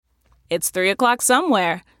It's 3 o'clock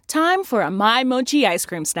somewhere. Time for a My Mochi ice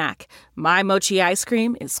cream snack. My Mochi ice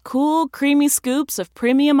cream is cool, creamy scoops of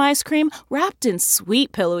premium ice cream wrapped in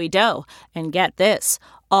sweet, pillowy dough. And get this,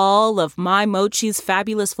 all of My Mochi's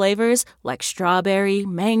fabulous flavors, like strawberry,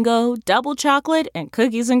 mango, double chocolate, and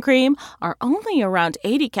cookies and cream, are only around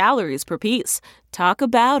 80 calories per piece. Talk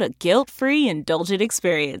about a guilt-free, indulgent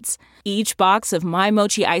experience. Each box of My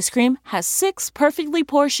Mochi ice cream has 6 perfectly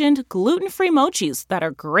portioned, gluten-free mochis that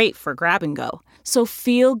are great for grab and go. So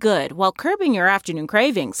feel good while curbing your afternoon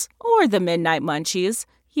cravings or the midnight munchies.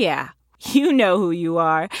 Yeah, you know who you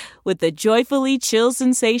are with the joyfully chill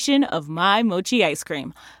sensation of My Mochi ice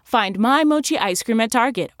cream. Find My Mochi ice cream at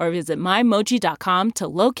Target or visit MyMochi.com to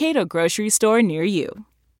locate a grocery store near you.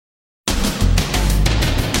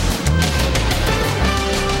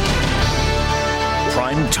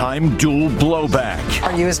 Primetime duel blowback.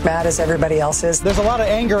 Are you as mad as everybody else is? There's a lot of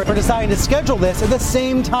anger for deciding to schedule this at the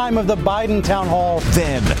same time of the Biden town hall.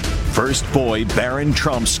 Then, first boy Barron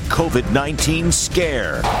Trump's COVID-19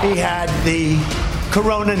 scare. He had the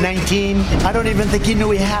Corona-19. I don't even think he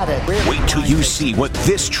knew he had it. Wait till you see what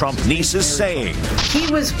this Trump niece is saying.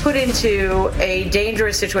 He was put into a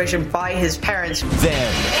dangerous situation by his parents.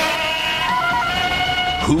 Then,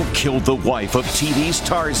 who killed the wife of TV's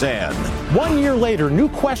Tarzan? 1 year later, new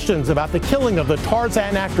questions about the killing of the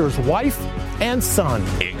Tarzan actor's wife and son.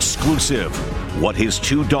 Exclusive. What his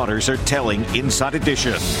 2 daughters are telling Inside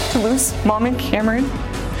Edition. To lose Mom and Cameron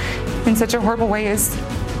in such a horrible way is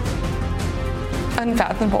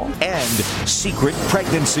unfathomable. And secret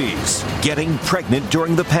pregnancies. Getting pregnant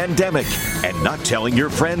during the pandemic and not telling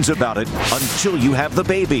your friends about it until you have the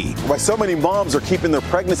baby. Why so many moms are keeping their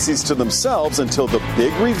pregnancies to themselves until the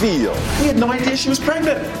big reveal. He had no idea she was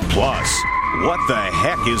pregnant. Plus, what the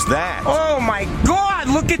heck is that? Oh my God,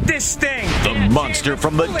 look at this thing. The monster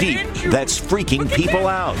from the deep that's freaking people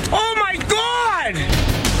out. Oh my God!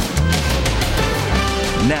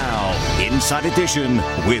 Now, Inside Edition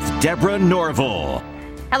with Deborah Norville.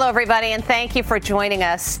 Hello, everybody, and thank you for joining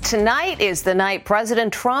us. Tonight is the night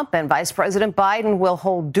President Trump and Vice President Biden will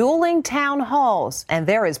hold dueling town halls. And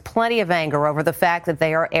there is plenty of anger over the fact that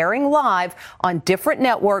they are airing live on different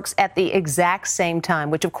networks at the exact same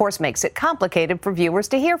time, which, of course, makes it complicated for viewers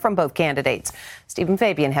to hear from both candidates. Stephen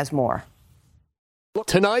Fabian has more.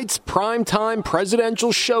 Tonight's primetime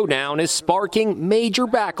presidential showdown is sparking major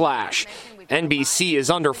backlash. NBC is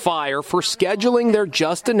under fire for scheduling their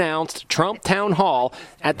just-announced Trump town hall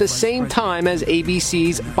at the same time as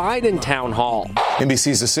ABC's Biden town hall.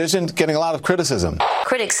 NBC's decision getting a lot of criticism.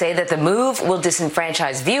 Critics say that the move will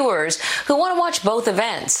disenfranchise viewers who want to watch both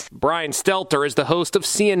events. Brian Stelter is the host of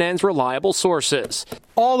CNN's Reliable Sources.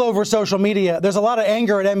 All over social media, there's a lot of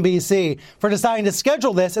anger at NBC for deciding to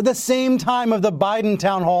schedule this at the same time of the Biden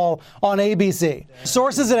town hall on ABC.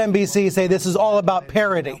 Sources at NBC say this is all about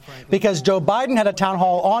parity because Joe Biden had a town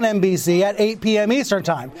hall on NBC at 8 p.m. Eastern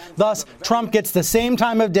time. Thus, Trump gets the same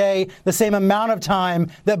time of day, the same amount of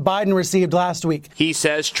time that Biden received last week. He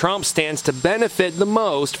says Trump stands to benefit the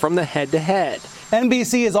most from the head-to-head.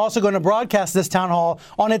 NBC is also going to broadcast this town hall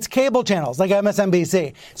on its cable channels like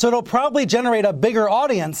MSNBC. So it'll probably generate a bigger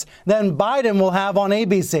audience than Biden will have on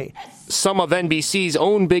ABC. Some of NBC's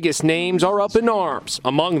own biggest names are up in arms.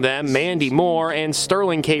 Among them, Mandy Moore and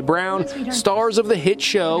Sterling K. Brown, stars of the hit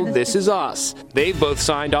show This Is Us. They've both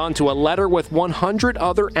signed on to a letter with 100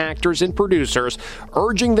 other actors and producers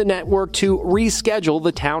urging the network to reschedule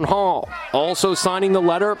the town hall. Also signing the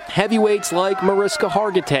letter, heavyweights like Mariska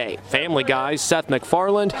Hargitay, Family Guy's Seth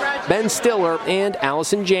MacFarlane, Ben Stiller, and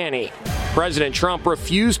Allison Janney. President Trump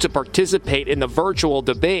refused to participate in the virtual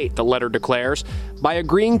debate, the letter declares, by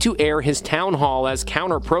agreeing to air his town hall as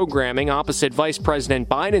counter-programming opposite Vice President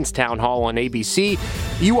Biden's town hall on ABC.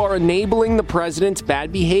 You are enabling the president's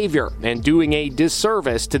bad behavior and doing a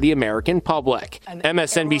disservice to the American public.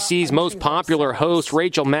 MSNBC's most popular host,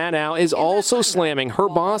 Rachel Maddow, is also slamming her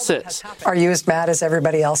bosses. Are you as mad as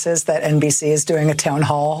everybody else is that NBC is doing a town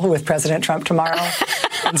hall with President Trump tomorrow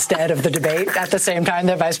instead of the debate at the same time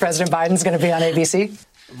that Vice President Biden's going to be on ABC?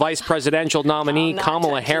 Vice presidential nominee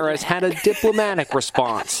Kamala Harris had a diplomatic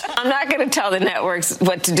response. I'm not going to tell the networks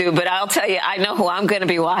what to do, but I'll tell you, I know who I'm going to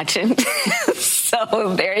be watching.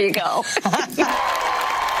 So there you go.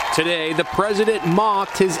 Today, the president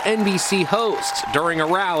mocked his NBC hosts during a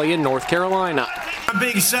rally in North Carolina. I'm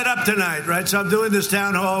being set up tonight, right? So I'm doing this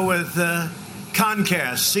town hall with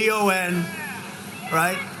Concast, C-O-N,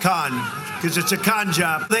 right? Con. Because it's a con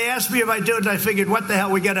job. They asked me if I do it, and I figured, what the hell,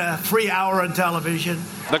 we get a free hour on television.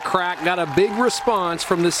 The crack got a big response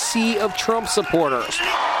from the sea of Trump supporters.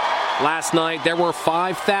 Last night, there were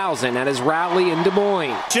 5,000 at his rally in Des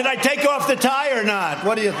Moines. Should I take off the tie or not?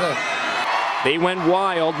 What do you think? They went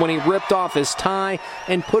wild when he ripped off his tie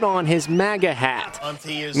and put on his MAGA hat.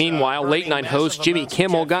 Meanwhile, late-night host Jimmy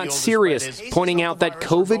Kimmel got serious, pointing out that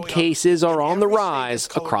COVID cases are on the rise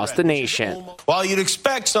across the nation. While you'd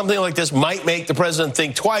expect something like this might make the president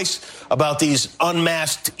think twice about these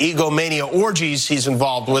unmasked egomania orgies he's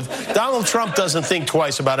involved with, Donald Trump doesn't think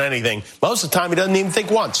twice about anything. Most of the time, he doesn't even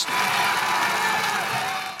think once.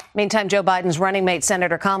 Meantime, Joe Biden's running mate,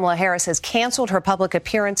 Senator Kamala Harris, has canceled her public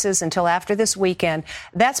appearances until after this weekend.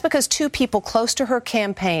 That's because two people close to her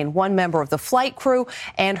campaign, one member of the flight crew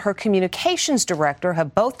and her communications director,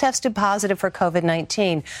 have both tested positive for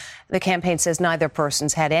COVID-19. The campaign says neither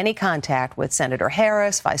person's had any contact with Senator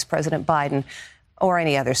Harris, Vice President Biden, or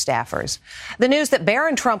any other staffers. The news that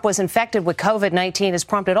Barron Trump was infected with COVID-19 has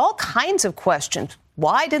prompted all kinds of questions.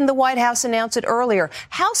 Why didn't the White House announce it earlier?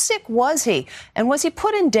 How sick was he? And was he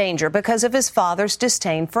put in danger because of his father's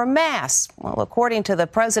disdain for masks? Well, according to the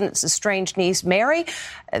president's estranged niece, Mary,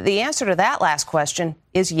 the answer to that last question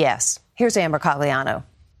is yes. Here's Amber Cagliano.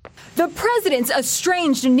 The president's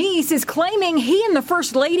estranged niece is claiming he and the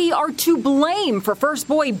First Lady are to blame for first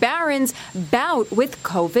boy Barron's bout with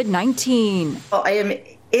COVID-19. Well, I am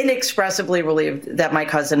inexpressibly relieved that my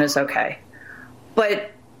cousin is okay.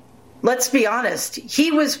 But let's be honest,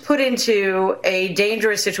 he was put into a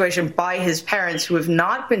dangerous situation by his parents who have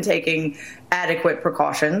not been taking adequate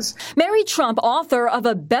precautions. Mary Trump, author of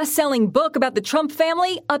a best-selling book about the Trump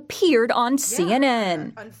family, appeared on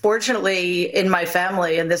CNN. Unfortunately, in my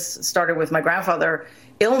family, and this started with my grandfather,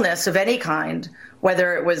 illness of any kind,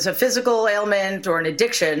 whether it was a physical ailment or an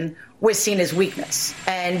addiction, was seen as weakness.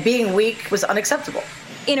 And being weak was unacceptable.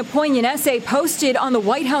 In a poignant essay posted on the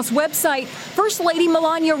White House website, First Lady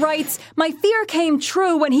Melania writes, "My fear came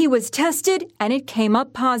true when he was tested and it came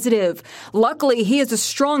up positive. Luckily, he is a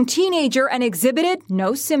strong teenager and exhibited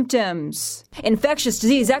no symptoms." Infectious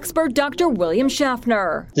disease expert Dr. William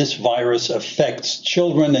Schaffner. This virus affects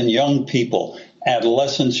children and young people,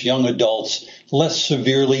 adolescents, young adults, less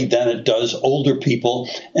severely than it does older people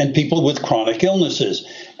and people with chronic illnesses.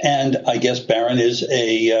 And I guess Barron is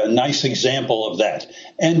a nice example of that,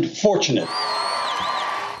 and fortunate.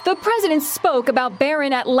 The president spoke about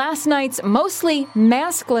Barron at last night's mostly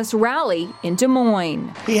maskless rally in Des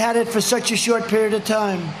Moines. He had it for such a short period of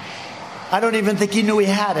time. I don't even think he knew he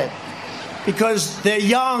had it, because they're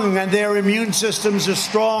young and their immune systems are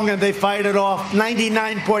strong and they fight it off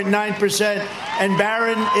 99.9%. And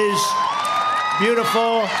Barron is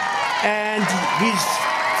beautiful and he's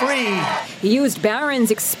free. He used Barron's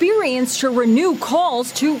experience to renew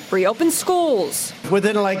calls to reopen schools.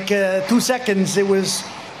 Within 2 seconds, it was,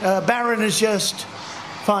 Barron is just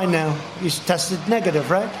fine now. He's tested negative,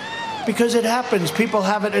 right? Because it happens. People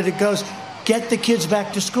have it and it goes. Get the kids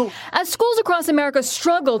back to school. As schools across America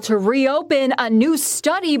struggle to reopen, a new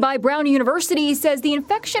study by Brown University says the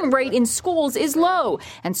infection rate in schools is low,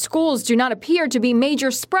 and schools do not appear to be major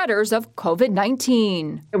spreaders of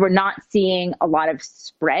COVID-19. We're not seeing a lot of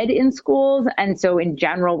spread in schools, and so in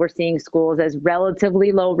general, we're seeing schools as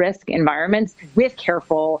relatively low-risk environments. With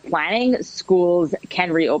careful planning, schools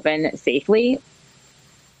can reopen safely.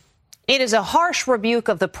 It is a harsh rebuke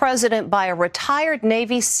of the president by a retired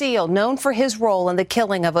Navy SEAL known for his role in the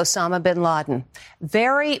killing of Osama bin Laden.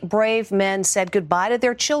 Very brave men said goodbye to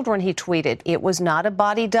their children, he tweeted. It was not a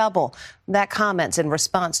body double. That comment's in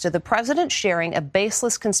response to the president sharing a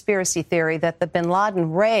baseless conspiracy theory that the bin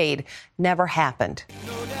Laden raid never happened.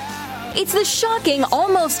 It's the shocking,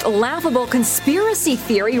 almost laughable conspiracy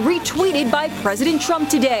theory retweeted by President Trump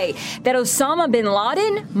today that Osama bin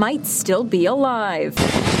Laden might still be alive.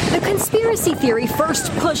 The conspiracy theory,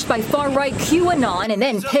 first pushed by far-right QAnon and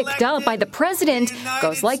then picked up by the president,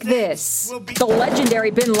 goes like this. The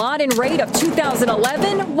legendary bin Laden raid of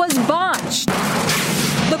 2011 was botched.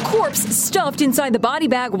 The corpse stuffed inside the body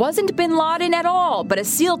bag wasn't bin Laden at all, but a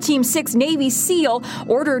SEAL Team 6 Navy SEAL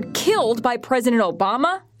ordered killed by President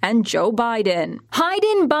Obama and Joe Biden.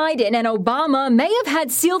 Biden and Obama may have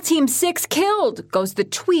had SEAL Team 6 killed, goes the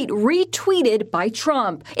tweet retweeted by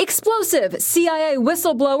Trump. Explosive. CIA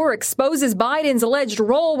whistleblower exposes Biden's alleged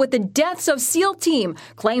role with the deaths of SEAL Team,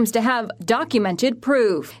 claims to have documented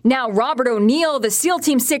proof. Now Robert O'Neill, the SEAL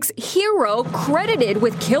Team 6 hero credited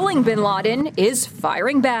with killing bin Laden, is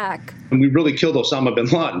firing back. And we really killed Osama bin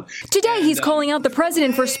Laden. Today, he's calling out the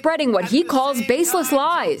president for spreading what he calls baseless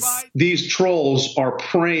lies. These trolls are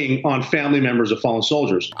preying on family members of fallen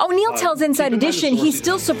soldiers. O'Neill tells Inside Edition he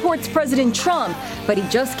still supports President Trump, but he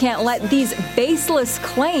just can't let these baseless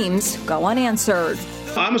claims go unanswered.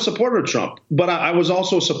 I'm a supporter of Trump, but I was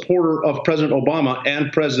also a supporter of President Obama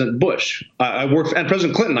and President Bush. And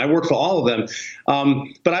President Clinton. I worked for all of them.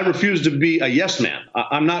 But I refuse to be a yes man.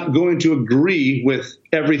 I'm not going to agree with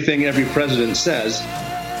everything every president says.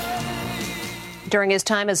 During his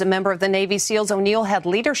time as a member of the Navy SEALs, O'Neill had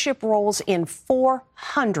leadership roles in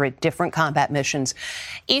 400 different combat missions.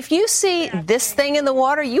 If you see this thing in the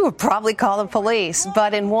water, you would probably call the police.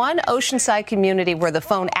 But in one oceanside community where the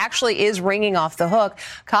phone actually is ringing off the hook,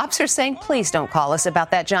 cops are saying, please don't call us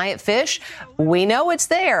about that giant fish. We know it's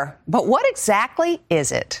there. But what exactly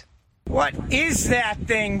is it? What is that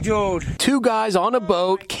thing, dude? Two guys on a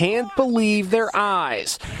boat can't believe their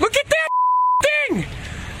eyes. Look at that thing!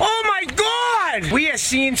 Oh my God! We are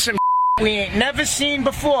seeing some we ain't never seen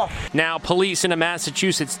before. Now, police in a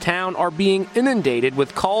Massachusetts town are being inundated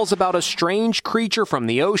with calls about a strange creature from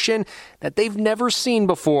the ocean that they've never seen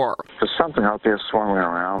before. There's something out there swimming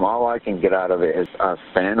around. All I can get out of it is a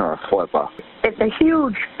fin or a flipper. It's a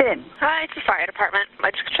huge fin. Hi, it's the fire department.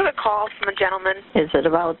 I just took a call from a gentleman. Is it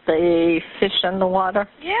about the fish in the water?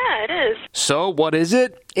 Yeah, it is. So what is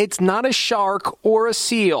it? It's not a shark or a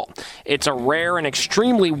seal. It's a rare and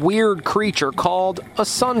extremely weird creature called a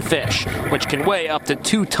sunfish, which can weigh up to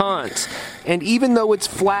 2 tons. And even though its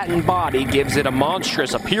flattened body gives it a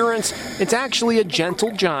monstrous appearance, it's actually a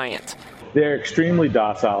gentle giant. They're extremely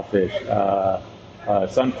docile fish.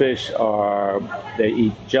 Sunfish they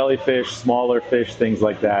eat jellyfish, smaller fish, things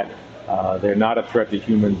like that. They're not a threat to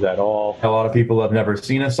humans at all. A lot of people have never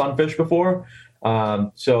seen a sunfish before,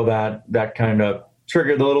 so that kind of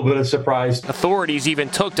triggered a little bit of surprise. Authorities even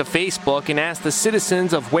took to Facebook and asked the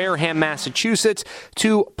citizens of Wareham, Massachusetts,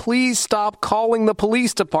 to please stop calling the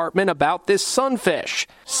police department about this sunfish.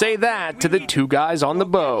 Say that to the two guys on the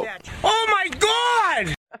boat. Oh my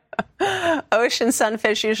God! Ocean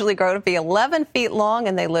sunfish usually grow to be 11 feet long,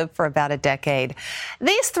 and they live for about a decade.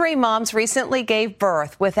 These 3 moms recently gave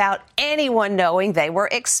birth without anyone knowing they were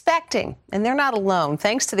expecting. And they're not alone.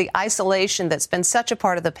 Thanks to the isolation that's been such a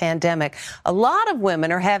part of the pandemic, a lot of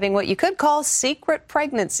women are having what you could call secret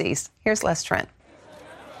pregnancies. Here's Les Trent.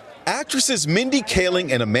 Actresses Mindy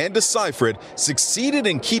Kaling and Amanda Seyfried succeeded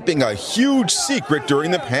in keeping a huge secret during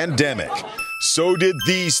the pandemic. So did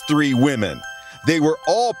these 3 women. They were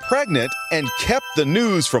all pregnant and kept the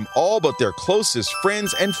news from all but their closest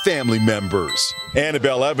friends and family members.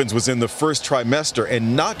 Annabelle Evans was in the first trimester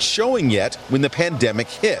and not showing yet when the pandemic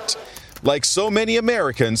hit. Like so many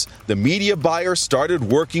Americans, the media buyer started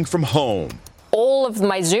working from home. All of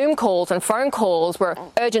my Zoom calls and phone calls were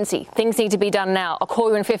urgency. Things need to be done now. I'll call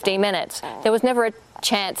you in 15 minutes. There was never a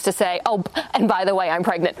chance to say, oh, and by the way, I'm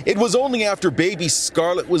pregnant. It was only after baby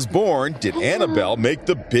Scarlett was born did Annabelle make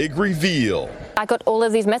the big reveal. I got all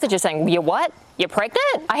of these messages saying, you what? You're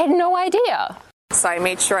pregnant? I had no idea. So I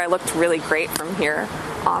made sure I looked really great from here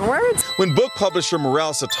onwards. When book publisher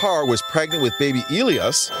Morale Satar was pregnant with baby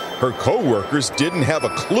Elias, her co-workers didn't have a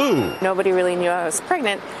clue. Nobody really knew I was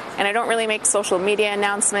pregnant, and I don't really make social media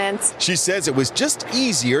announcements. She says it was just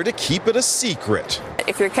easier to keep it a secret.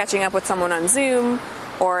 If you're catching up with someone on Zoom,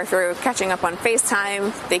 or if you're catching up on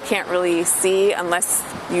FaceTime, they can't really see unless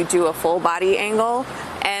you do a full body angle,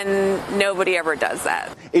 and nobody ever does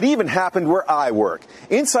that. It even happened where I work.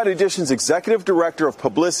 Inside Edition's executive director of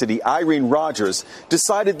publicity, Irene Rogers,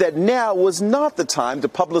 decided that now was not the time to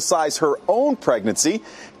publicize her own pregnancy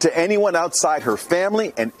to anyone outside her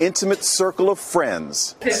family and intimate circle of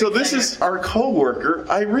friends. So this is our coworker,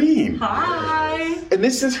 Irene. Hi. And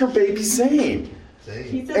this is her baby, Zane.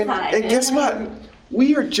 He says hi. And guess what?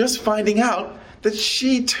 We are just finding out that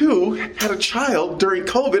she, too, had a child during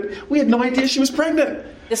COVID. We had no idea she was pregnant.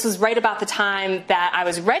 This was right about the time that I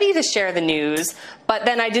was ready to share the news, but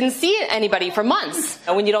then I didn't see anybody for months.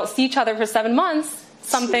 And when you don't see each other for 7 months,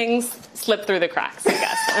 some things slip through the cracks, I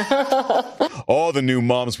guess. All the new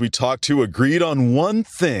moms we talked to agreed on one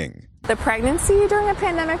thing. The pregnancy during a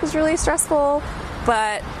pandemic was really stressful,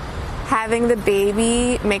 but having the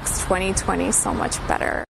baby makes 2020 so much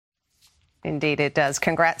better. Indeed, it does.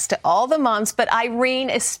 Congrats to all the moms, but Irene,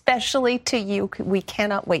 especially to you. We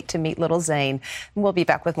cannot wait to meet little Zane. We'll be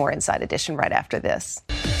back with more Inside Edition right after this.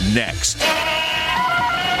 Next.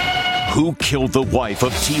 Who killed the wife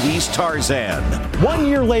of TV's Tarzan? 1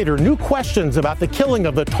 year later, new questions about the killing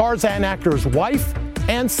of the Tarzan actor's wife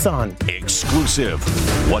and son. Exclusive.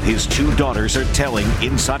 What his 2 daughters are telling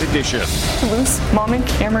Inside Edition. To lose Mom and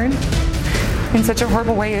Cameron in such a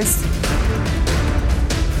horrible way is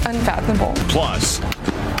unfathomable. Plus,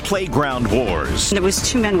 playground wars. There was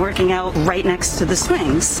 2 men working out right next to the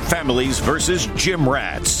swings. Families versus gym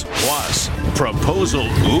rats. Plus, proposal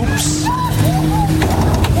oops.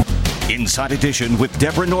 Inside Inside Edition with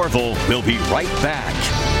Deborah Norville. We'll be right back.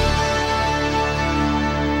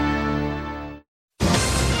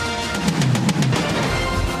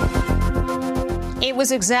 It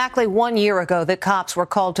was exactly 1 year ago that cops were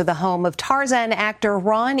called to the home of Tarzan actor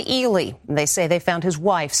Ron Ely. They say they found his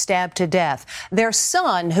wife stabbed to death. Their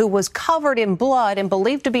son, who was covered in blood and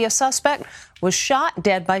believed to be a suspect, was shot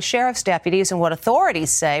dead by sheriff's deputies in what authorities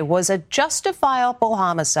say was a justifiable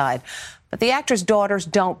homicide. But the actor's daughters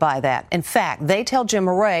don't buy that. In fact, they tell Jim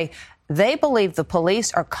Moret they believe the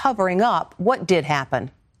police are covering up what did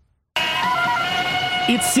happen.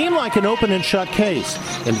 It seemed like an open and shut case.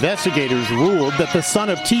 Investigators ruled that the son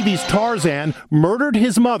of TV's Tarzan murdered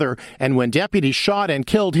his mother, and when deputies shot and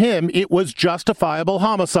killed him, it was justifiable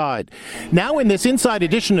homicide. Now in this Inside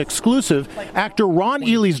Edition exclusive, actor Ron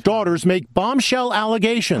Ely's daughters make bombshell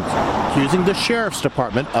allegations, accusing the sheriff's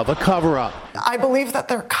department of a cover-up. I believe that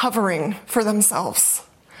they're covering for themselves.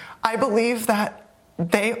 I believe that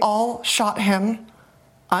they all shot him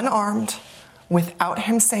unarmed, without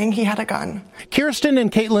him saying he had a gun. Kirsten and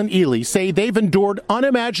Caitlin Ely say they've endured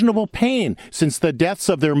unimaginable pain since the deaths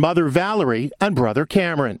of their mother Valerie and brother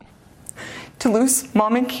Cameron. To lose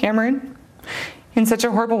Mom and Cameron in such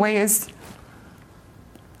a horrible way is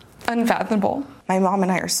unfathomable. My mom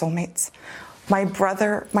and I are soulmates. My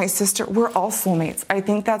brother, my sister, we're all soulmates. I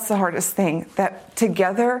think that's the hardest thing, that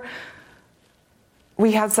together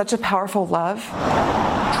we had such a powerful love.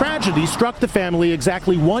 Tragedy struck the family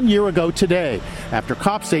exactly 1 year ago today, after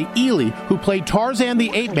cops say Ely, who played Tarzan the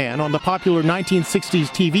Ape Man on the popular 1960s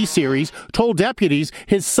TV series, told deputies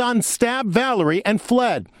his son stabbed Valerie and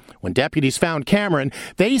fled. When deputies found Cameron,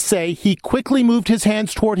 they say he quickly moved his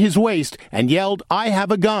hands toward his waist and yelled, "I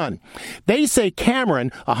have a gun." They say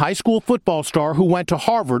Cameron, a high school football star who went to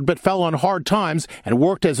Harvard but fell on hard times and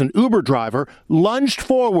worked as an Uber driver, lunged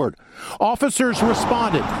forward. Officers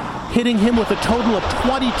responded, hitting him with a total of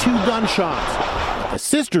 22 gunshots. The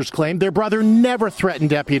sisters claimed their brother never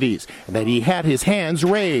threatened deputies and that he had his hands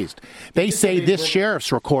raised. They say this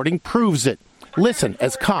sheriff's recording proves it. Listen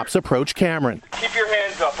as cops approach Cameron. Keep your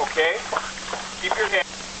hands up, okay? Keep your hands.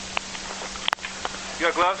 You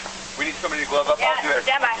got gloves? We need somebody to glove up. Yeah, I'll do it.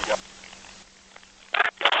 stand by.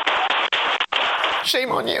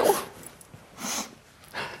 Shame on you.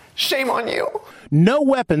 Shame on you. No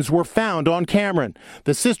weapons were found on Cameron.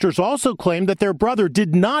 The sisters also claimed that their brother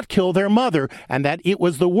did not kill their mother and that it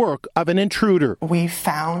was the work of an intruder. We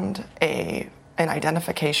found an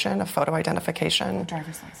identification, a photo identification,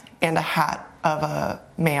 driver's license, and a hat of a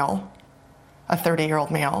male, a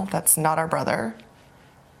 30-year-old male that's not our brother,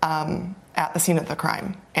 at the scene of the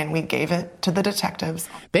crime, and we gave it to the detectives.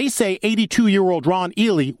 They say 82-year-old Ron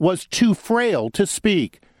Ely was too frail to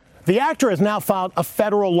speak. The actor has now filed a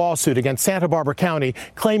federal lawsuit against Santa Barbara County,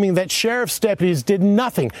 claiming that sheriff's deputies did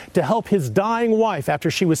nothing to help his dying wife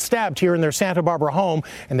after she was stabbed here in their Santa Barbara home,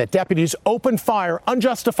 and that deputies opened fire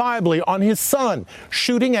unjustifiably on his son,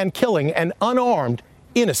 shooting and killing an unarmed,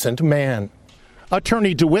 innocent man.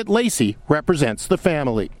 Attorney DeWitt Lacey represents the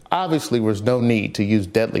family. Obviously, there was no need to use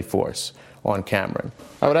deadly force on Cameron.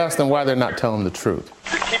 I would ask them why they're not telling the truth.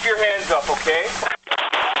 Keep your hands up, okay?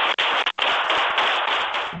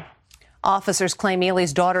 Officers claim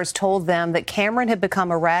Ely's daughters told them that Cameron had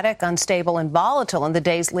become erratic, unstable, and volatile in the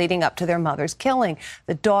days leading up to their mother's killing.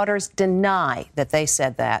 The daughters deny that they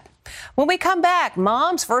said that. When we come back,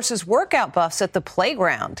 moms versus workout buffs at the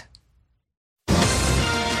playground.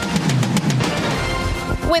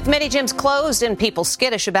 With many gyms closed and people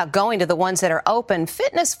skittish about going to the ones that are open,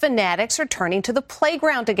 fitness fanatics are turning to the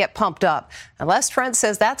playground to get pumped up. And Les Trent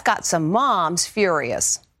says that's got some moms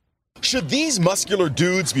furious. Should these muscular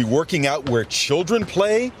dudes be working out where children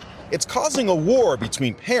play? It's causing a war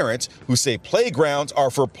between parents who say playgrounds are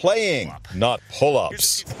for playing, not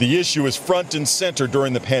pull-ups. The issue is front and center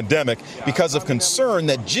during the pandemic because of concern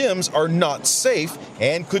that gyms are not safe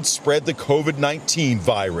and could spread the COVID-19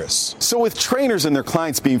 virus. So with trainers and their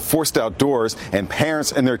clients being forced outdoors and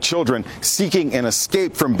parents and their children seeking an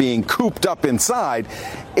escape from being cooped up inside,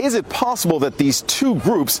 is it possible that these two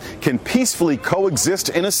groups can peacefully coexist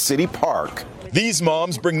in a city park? These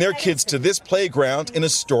moms bring their kids to this playground in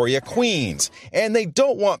Astoria, Queens, and they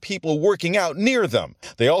don't want people working out near them.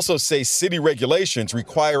 They also say city regulations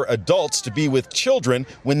require adults to be with children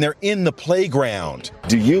when they're in the playground.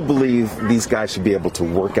 Do you believe these guys should be able to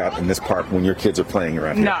work out in this park when your kids are playing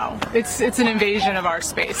around here? No, it's an invasion of our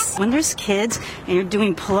space. When there's kids and you're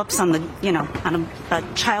doing pull-ups on on a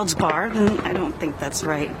child's bar, then I don't think that's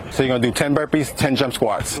right. So you're going to do 10 burpees, 10 jump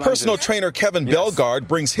squats. Personal trainer Kevin Bellegarde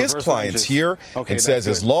brings his clients here and says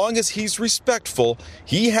as long as he's respectful,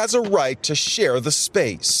 he has a right to share the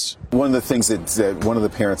space. One of the things that one of the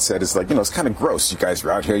parents said is it's kind of gross. You guys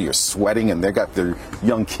are out here, you're sweating, and they've got their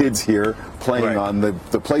young kids here playing on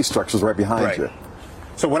the play structures right behind you.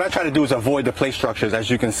 So what I try to do is avoid the play structures. As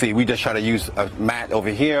you can see, we just try to use a mat over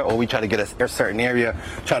here, or we try to get a certain area,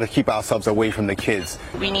 try to keep ourselves away from the kids.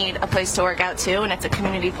 We need a place to work out too, and it's a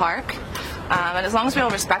community park. And as long as we're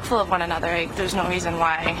all respectful of one another, there's no reason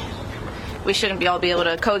why we shouldn't all be able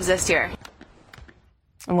to coexist here.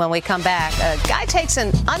 And when we come back, a guy takes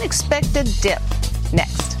an unexpected dip.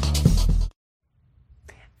 Next.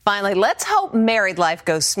 Finally, let's hope married life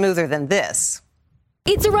goes smoother than this.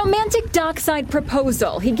 It's a romantic dockside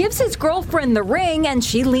proposal. He gives his girlfriend the ring and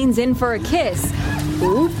she leans in for a kiss.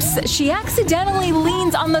 Oops, she accidentally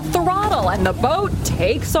leans on the throttle and the boat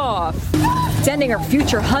takes off, sending her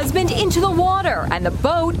future husband into the water and the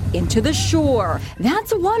boat into the shore.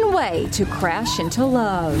 That's one way to crash into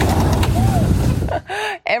love.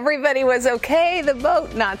 Everybody was okay, the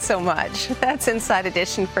boat not so much. That's Inside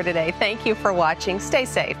Edition for today. Thank you for watching. Stay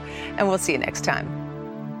safe, and we'll see you next time.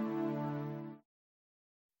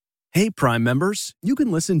 Hey, Prime members, you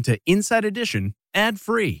can listen to Inside Edition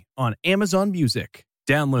ad-free on Amazon Music.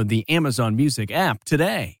 Download the Amazon Music app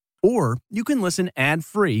today. Or you can listen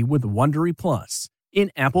ad-free with Wondery Plus in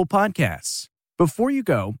Apple Podcasts. Before you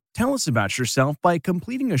go, tell us about yourself by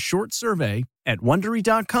completing a short survey at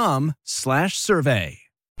Wondery.com/survey.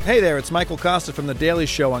 Hey there, it's Michael Costa from The Daily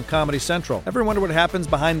Show on Comedy Central. Ever wonder what happens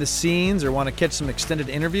behind the scenes or want to catch some extended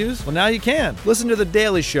interviews? Well, now you can. Listen to The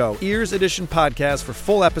Daily Show, Ears Edition podcast for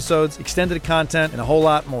full episodes, extended content, and a whole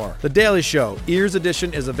lot more. The Daily Show, Ears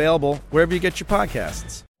Edition is available wherever you get your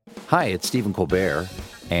podcasts. Hi, it's Stephen Colbert,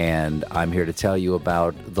 and I'm here to tell you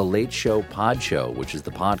about The Late Show Pod Show, which is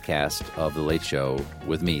the podcast of The Late Show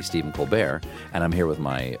with me, Stephen Colbert, and I'm here with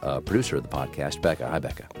my producer of the podcast, Becca. Hi,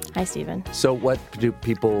 Becca. Hi, Stephen. So what do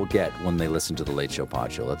people get when they listen to The Late Show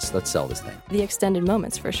Pod Show? Let's sell this thing. The extended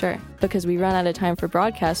moments, for sure, because we run out of time for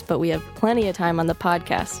broadcast, but we have plenty of time on the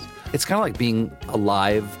podcast. It's kind of like being a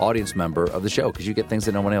live audience member of the show because you get things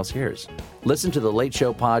that no one else hears. Listen to The Late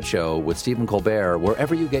Show Pod Show with Stephen Colbert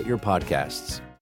wherever you get your podcasts.